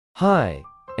Hi,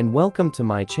 and welcome to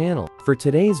my channel. For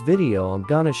today's video I'm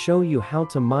gonna show you how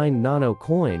to mine Nano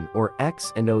Coin or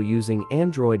XNO using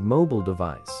Android mobile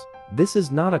device. This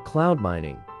is not a cloud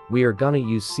mining, we are gonna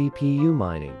use CPU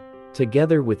mining,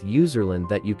 together with userland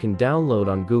that you can download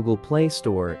on Google Play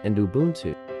Store and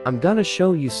Ubuntu. I'm gonna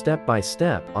show you step by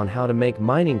step on how to make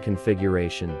mining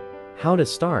configuration, how to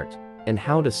start, and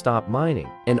how to stop mining,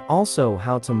 and also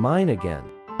how to mine again.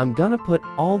 I'm gonna put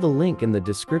all the link in the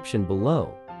description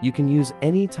below. You can use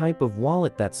any type of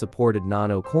wallet that supported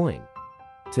Nano Coin.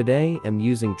 Today I'm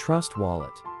using Trust Wallet.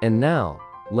 And now,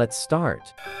 let's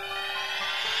start.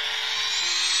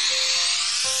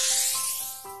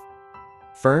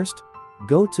 First,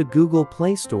 go to Google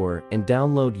Play Store and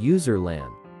download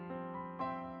userland.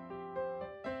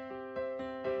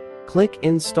 Click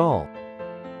Install.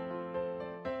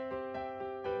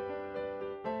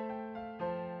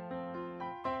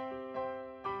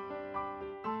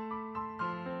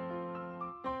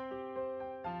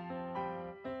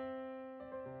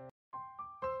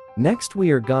 Next we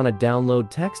are gonna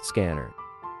download text scanner.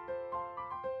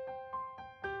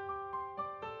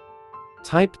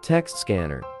 Type text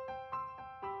scanner.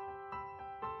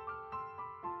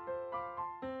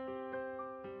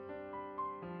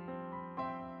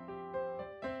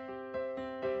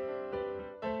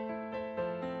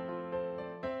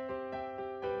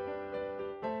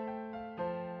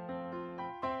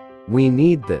 We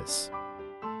need this.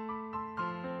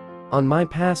 On my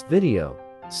past video,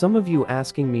 some of you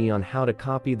asking me on how to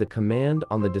copy the command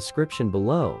on the description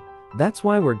below. That's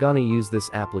why we're gonna use this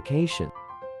application.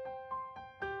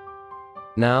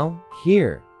 Now,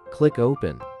 here, click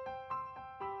Open.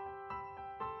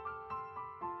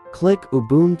 Click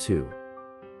Ubuntu.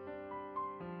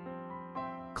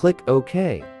 Click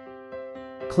OK.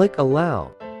 Click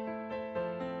Allow.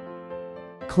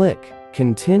 Click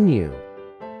Continue.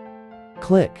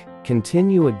 Click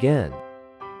Continue again.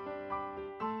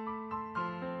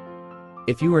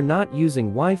 If you are not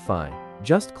using Wi-Fi,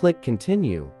 just click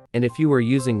Continue, and if you are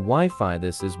using Wi-Fi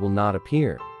this will not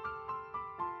appear.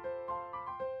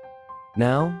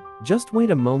 Now, just wait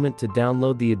a moment to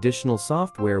download the additional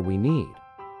software we need.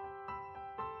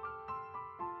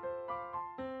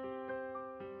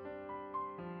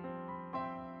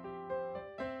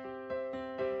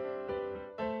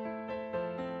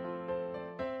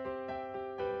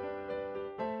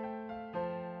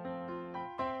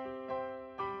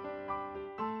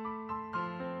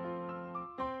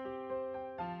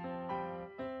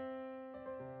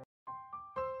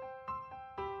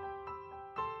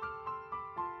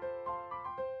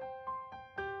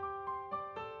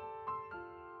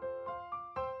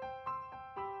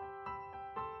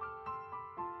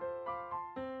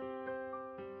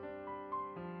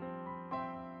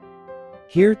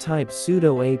 Here type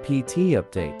sudo apt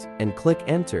update and click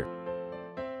Enter.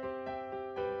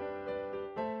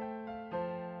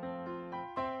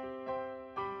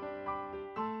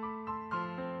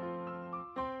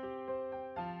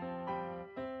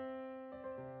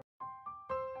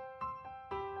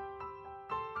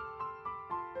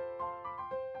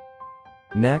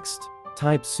 Next,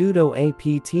 type sudo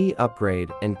apt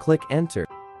upgrade and click Enter.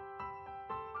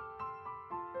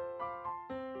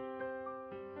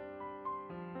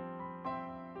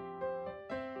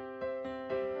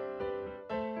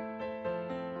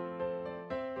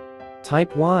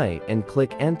 Type Y and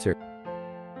click Enter.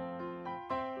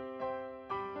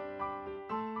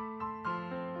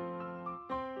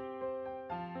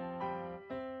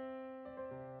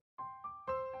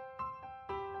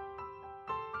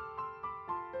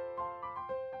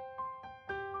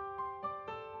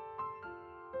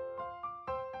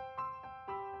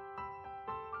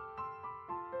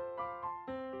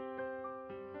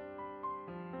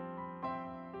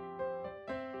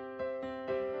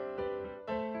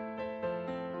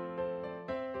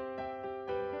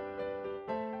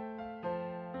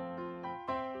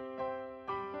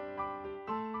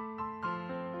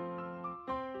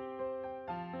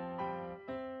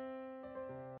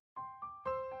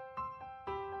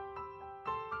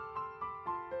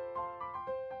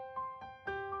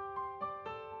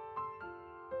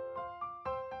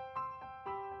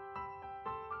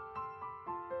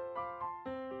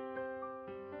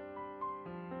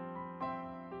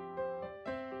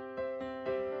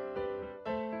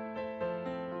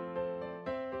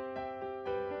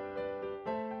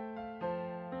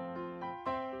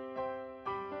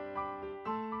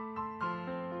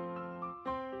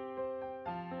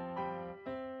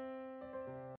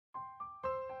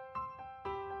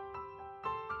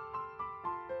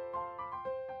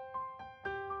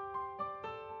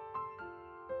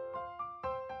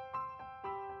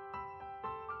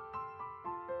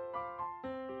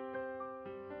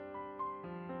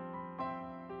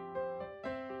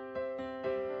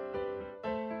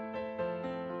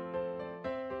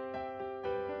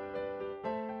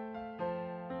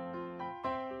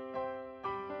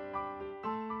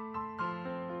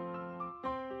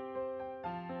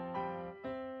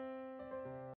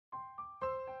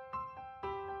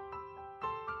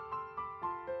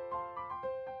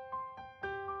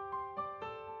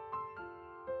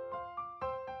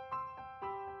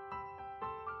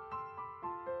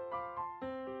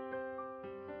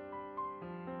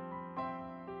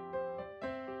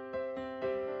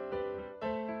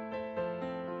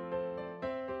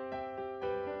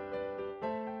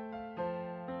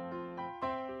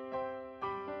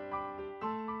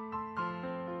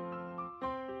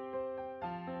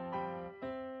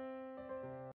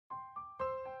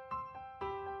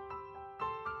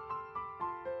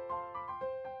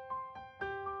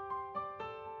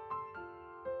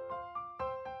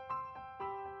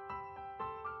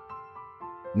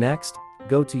 Next,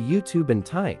 go to YouTube and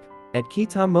type at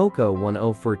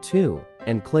kitamoko1042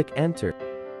 and click enter.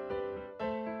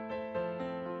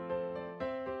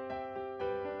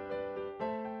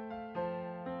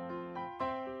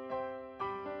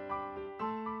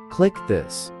 Click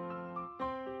this.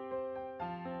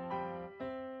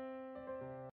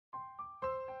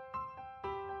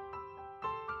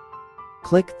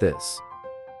 Click this.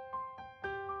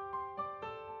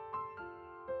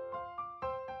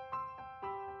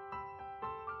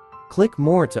 Click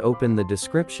more to open the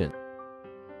description.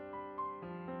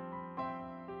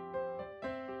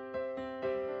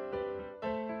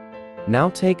 Now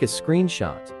take a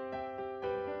screenshot.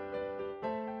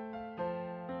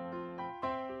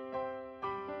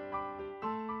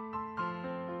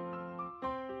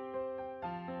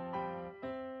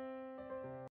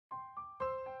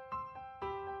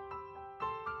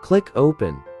 Click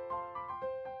open.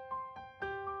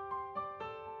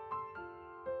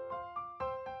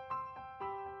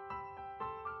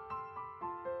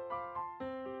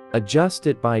 Adjust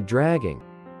it by dragging.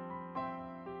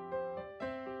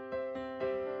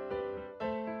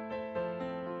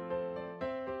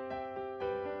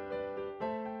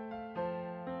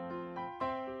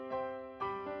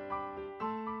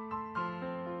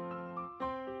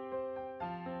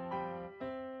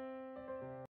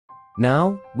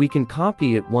 Now, we can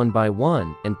copy it one by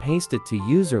one and paste it to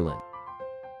userland.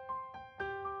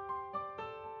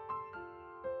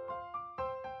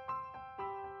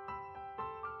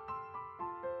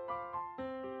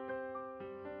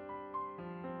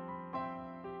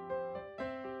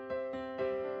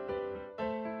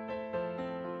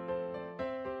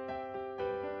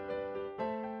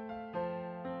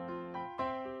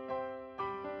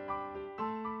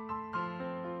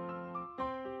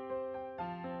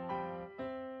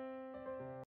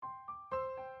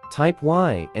 Type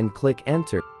Y and click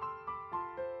enter.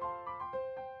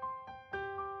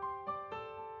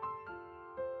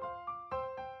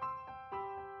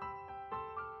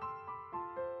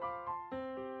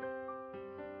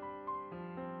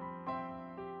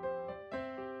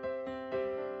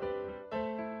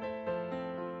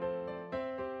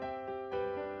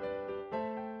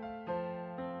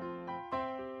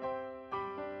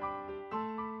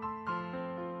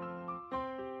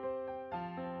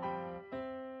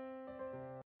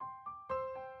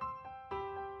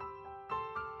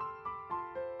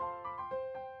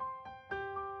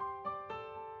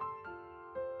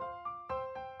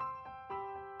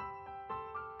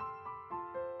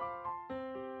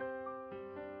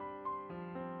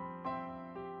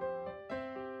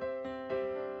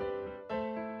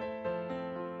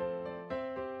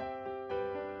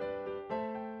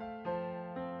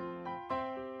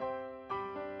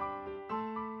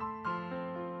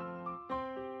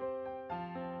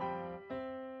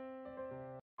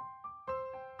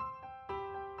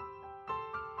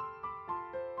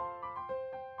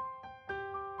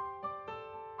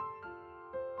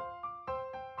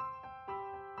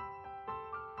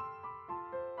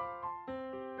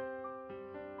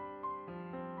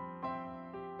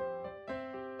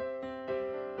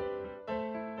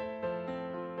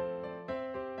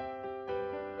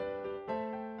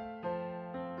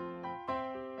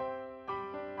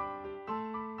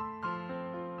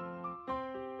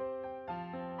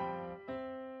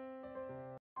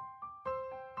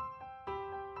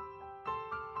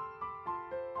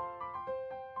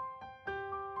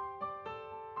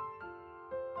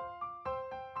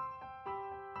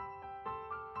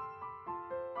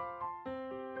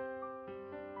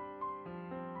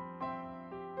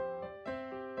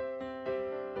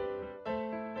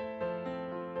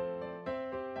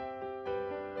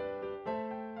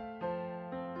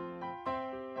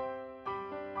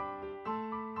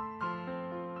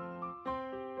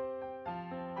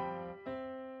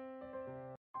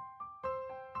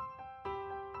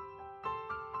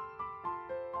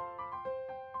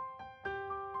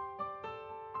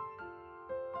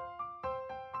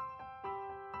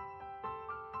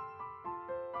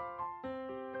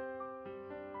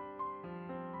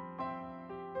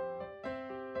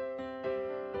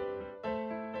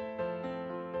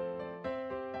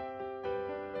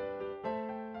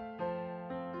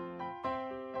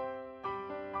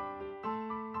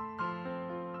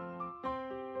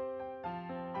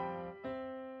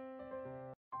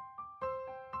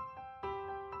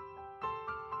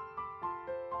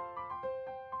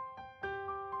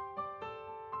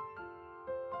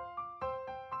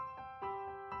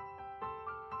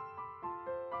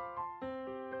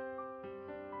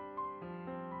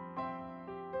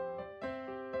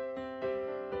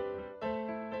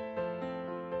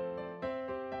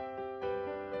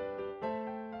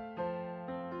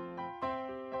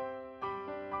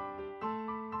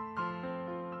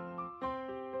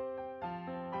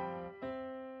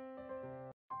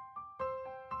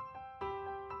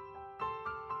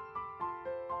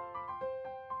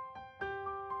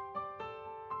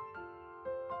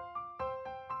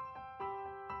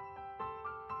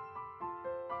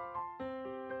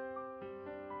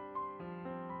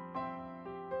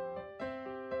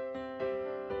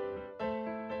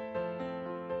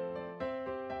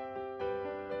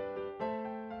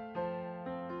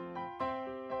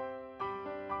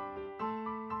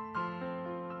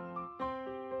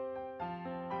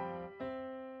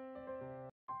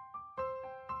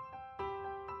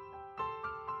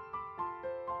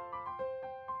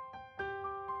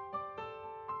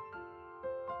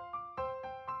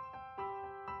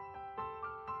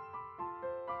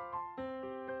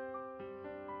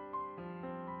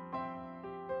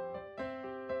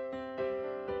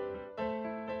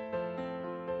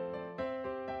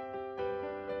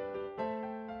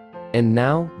 And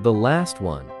now, the last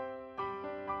one.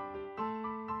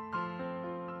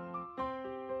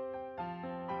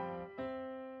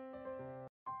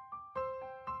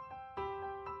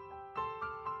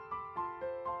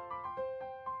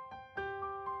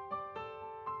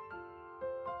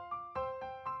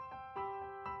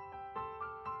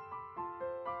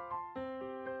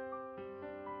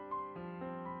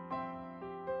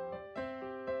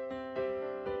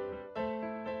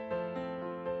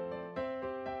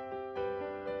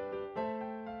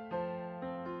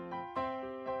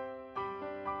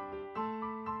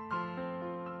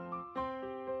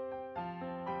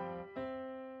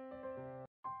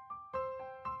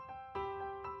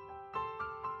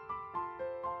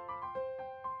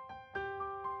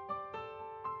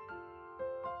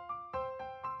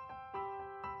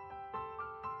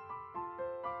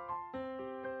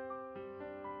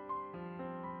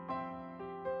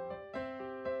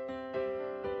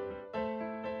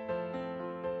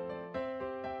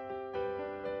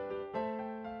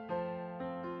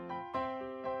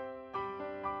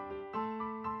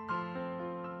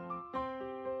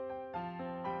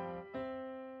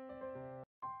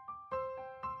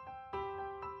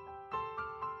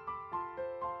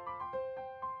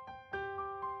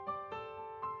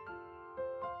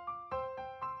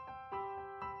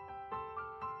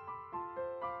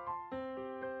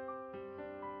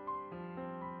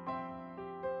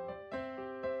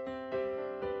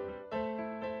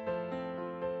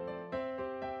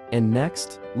 And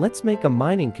next, let's make a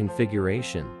mining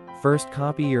configuration. First,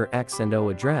 copy your XNO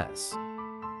address.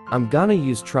 I'm gonna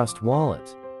use Trust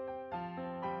Wallet.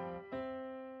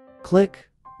 Click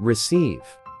Receive.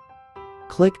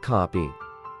 Click Copy.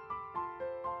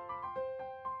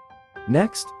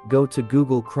 Next, go to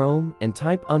Google Chrome and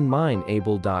type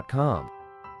unmineable.com.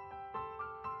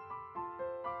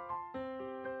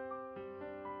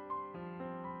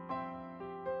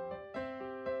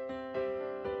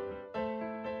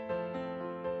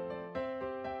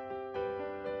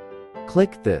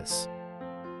 Click this.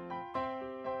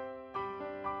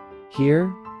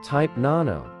 Here, type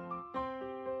nano.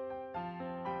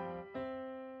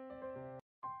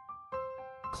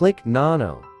 Click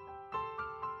nano.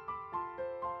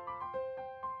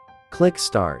 Click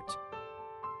Start.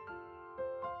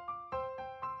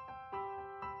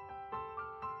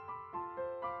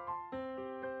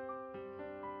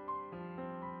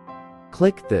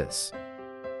 Click this.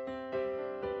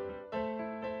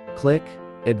 Click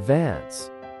Advance.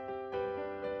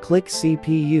 Click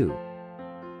CPU.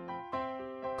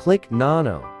 Click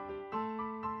Nano.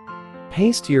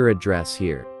 Paste your address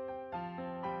here.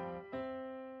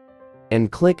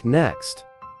 And click Next.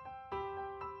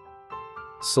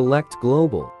 Select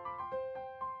Global.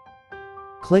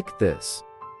 Click this.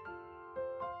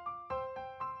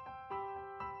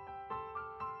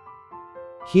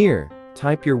 Here,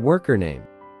 type your worker name.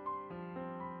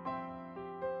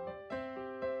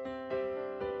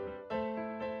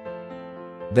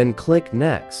 Then click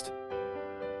Next.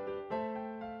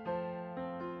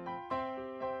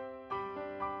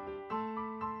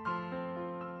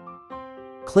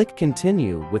 Click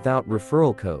Continue without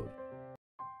referral code.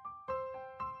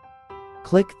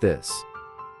 Click this.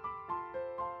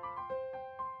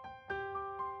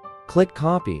 Click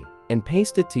Copy and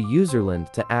paste it to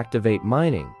userland to activate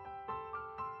mining.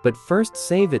 But first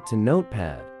save it to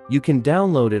Notepad. You can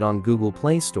download it on Google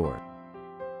Play Store.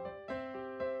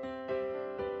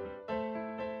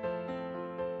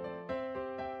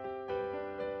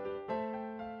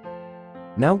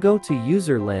 Now go to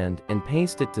userland and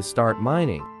paste it to start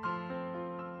mining.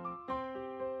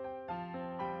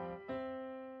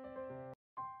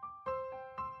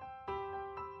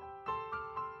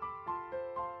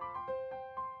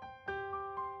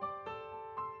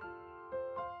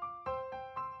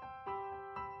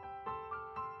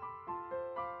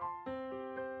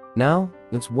 Now,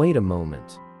 let's wait a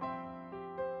moment.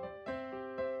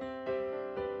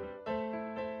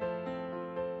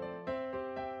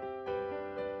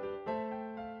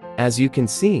 As you can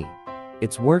see,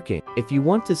 it's working. If you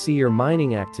want to see your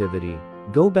mining activity,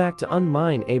 go back to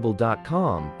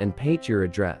unmineable.com and paste your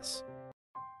address.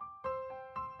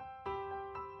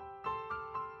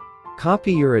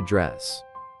 Copy your address.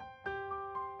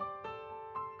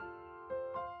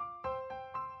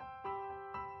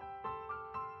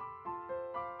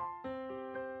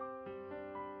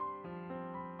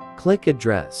 Click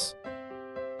Address.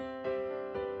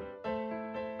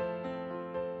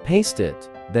 Paste it,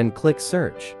 then click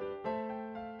Search.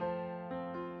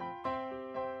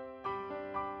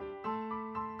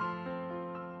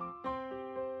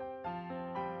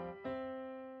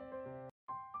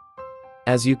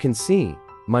 As you can see,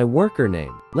 my worker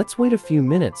name. Let's wait a few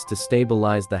minutes to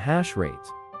stabilize the hash rate.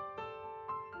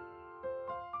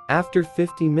 After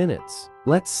 50 minutes,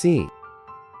 let's see.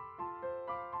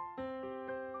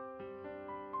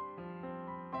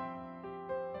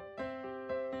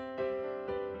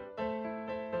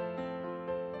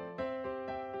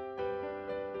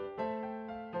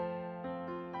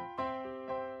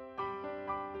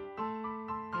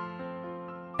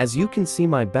 As you can see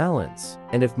my balance,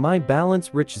 and if my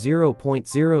balance reach 0.001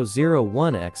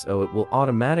 XO, it will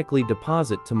automatically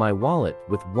deposit to my wallet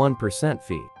with 1%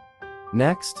 fee.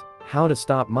 Next, how to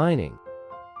stop mining.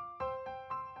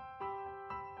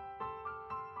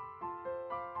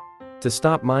 To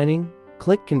stop mining,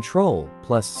 click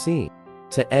CTRL+C.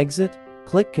 To exit,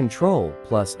 click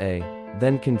CTRL+A,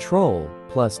 then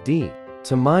CTRL+D.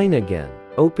 To mine again,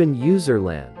 open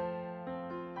userland.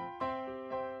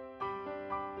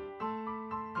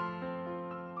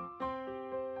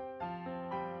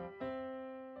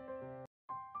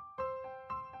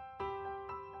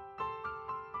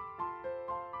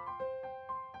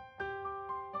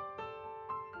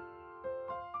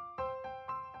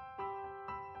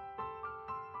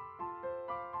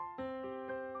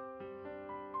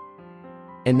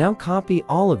 And now copy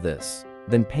all of this,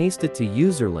 then paste it to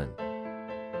userland.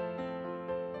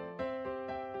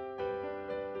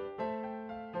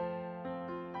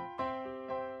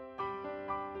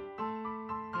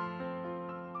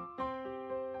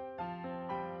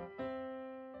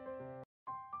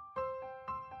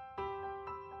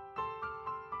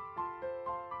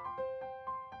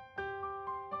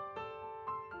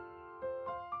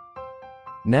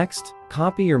 Next,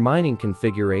 copy your mining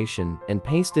configuration and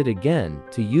paste it again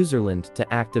to userland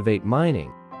to activate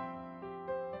mining.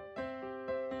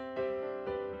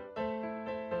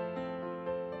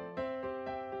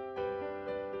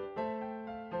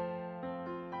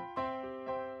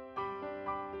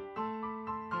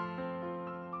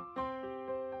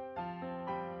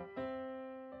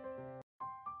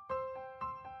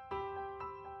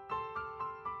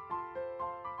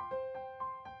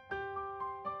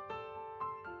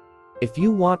 If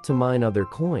you want to mine other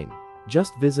coin,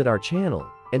 just visit our channel,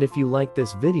 and if you like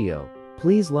this video,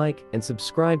 please like and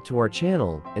subscribe to our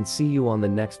channel, and see you on the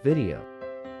next video.